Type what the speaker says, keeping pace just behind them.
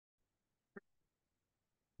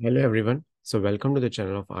Hello everyone. So welcome to the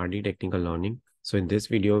channel of RD Technical Learning. So in this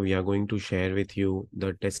video, we are going to share with you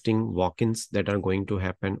the testing walk-ins that are going to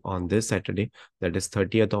happen on this Saturday, that is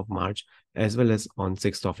 30th of March, as well as on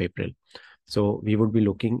 6th of April. So we would be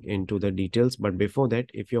looking into the details. But before that,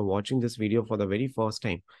 if you're watching this video for the very first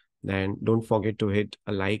time, then don't forget to hit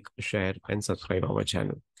a like, share, and subscribe our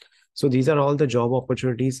channel. So these are all the job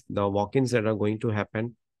opportunities, the walk-ins that are going to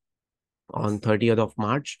happen on 30th of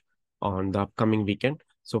March on the upcoming weekend.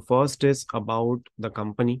 So first is about the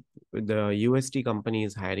company. The UST company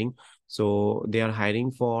is hiring. So they are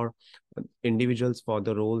hiring for individuals for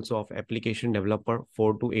the roles of application developer,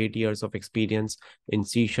 4 to 8 years of experience in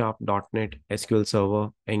C Sharp, .NET, SQL Server,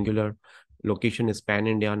 Angular. Location is Pan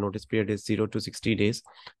India. Notice period is 0 to 60 days.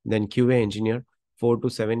 Then QA engineer, 4 to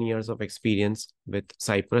 7 years of experience with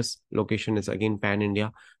Cyprus. Location is again Pan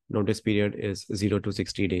India. Notice period is 0 to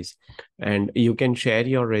 60 days. And you can share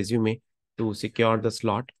your resume to secure the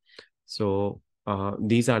slot. So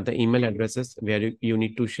these are the email addresses where you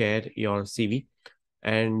need to share your CV.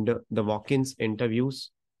 And the walk-ins interviews,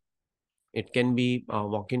 it can be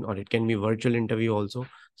walk-in or it can be virtual interview also.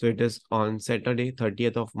 So it is on Saturday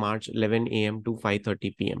 30th of March 11 a.m. to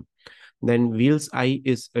 5:30 p.m. Then Wheels I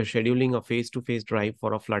is scheduling a face-to-face drive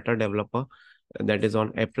for a Flutter developer, that is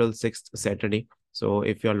on April 6th, Saturday. So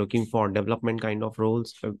if you're looking for development kind of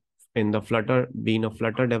roles in the Flutter, being a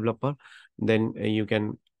Flutter developer, then you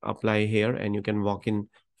can apply here and you can walk in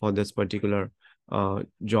for this particular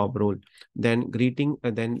job role. Then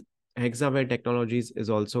then Hexaware Technologies is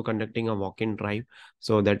also conducting a walk-in drive.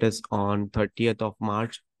 So that is on 30th of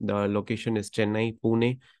March. The location is Chennai,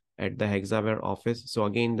 Pune, at the Hexaware office. So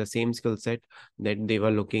again, the same skill set that they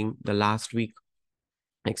were looking the last week.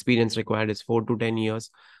 Experience required is 4 to 10 years,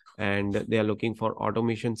 and they are looking for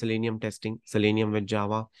automation, Selenium testing, Selenium with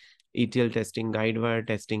Java, ETL testing, guidewire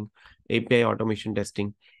testing, API automation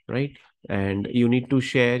testing, right? And you need to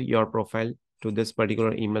share your profile to this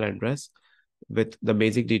particular email address with the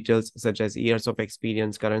basic details such as years of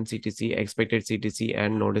experience, current CTC, expected CTC,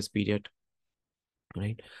 and notice period,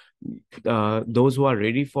 right? Those who are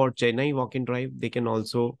ready for Chennai walk-in drive, they can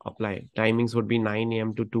also apply. Timings would be 9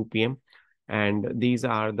 a.m. to 2 p.m. And these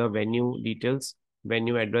are the venue details,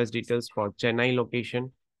 venue address details for Chennai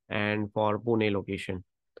location and for Pune location,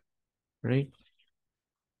 right?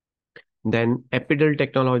 Then Epidal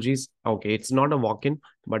Technologies, okay, it's not a walk-in,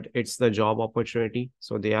 but it's the job opportunity.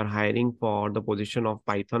 So they are hiring for the position of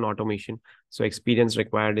Python automation. So experience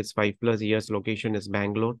required is 5+ years. Location is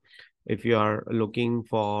Bangalore. If you are looking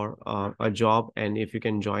for a job and if you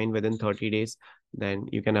can join within 30 days, then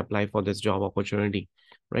you can apply for this job opportunity,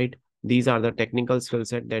 right? These are the technical skill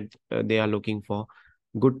set that they are looking for.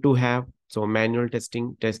 Good to have. So manual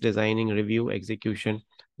testing, test designing, review, execution.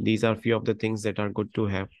 These are few of the things that are good to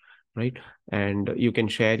have, right? And you can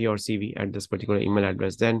share your CV at this particular email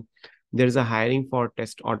address. Then there's a hiring for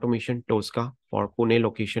test automation Tosca for Pune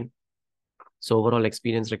location. So overall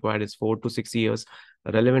experience required is 4 to 6 years.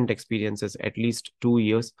 Relevant experience is at least 2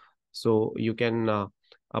 years. So you can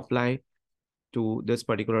apply to this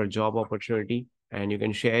particular job opportunity, and you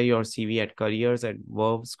can share your CV at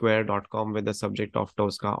careers@vervesquare.com with the subject of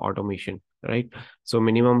Tosca automation, right? So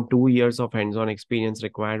minimum 2 years of hands-on experience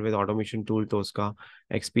required with automation tool Tosca.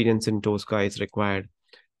 Experience in Tosca is required.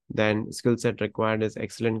 Then skill set required is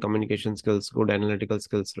excellent communication skills, good analytical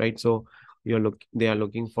skills, right? So they are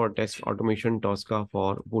looking for test automation Tosca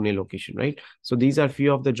for Pune location, right? So these are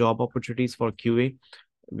few of the job opportunities for QA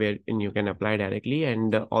wherein you can apply directly,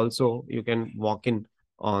 and also you can walk in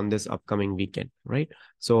on this upcoming weekend, right?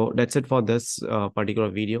 So that's it for this particular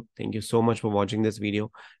video. Thank you so much for watching this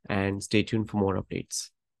video, and stay tuned for more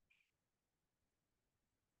updates.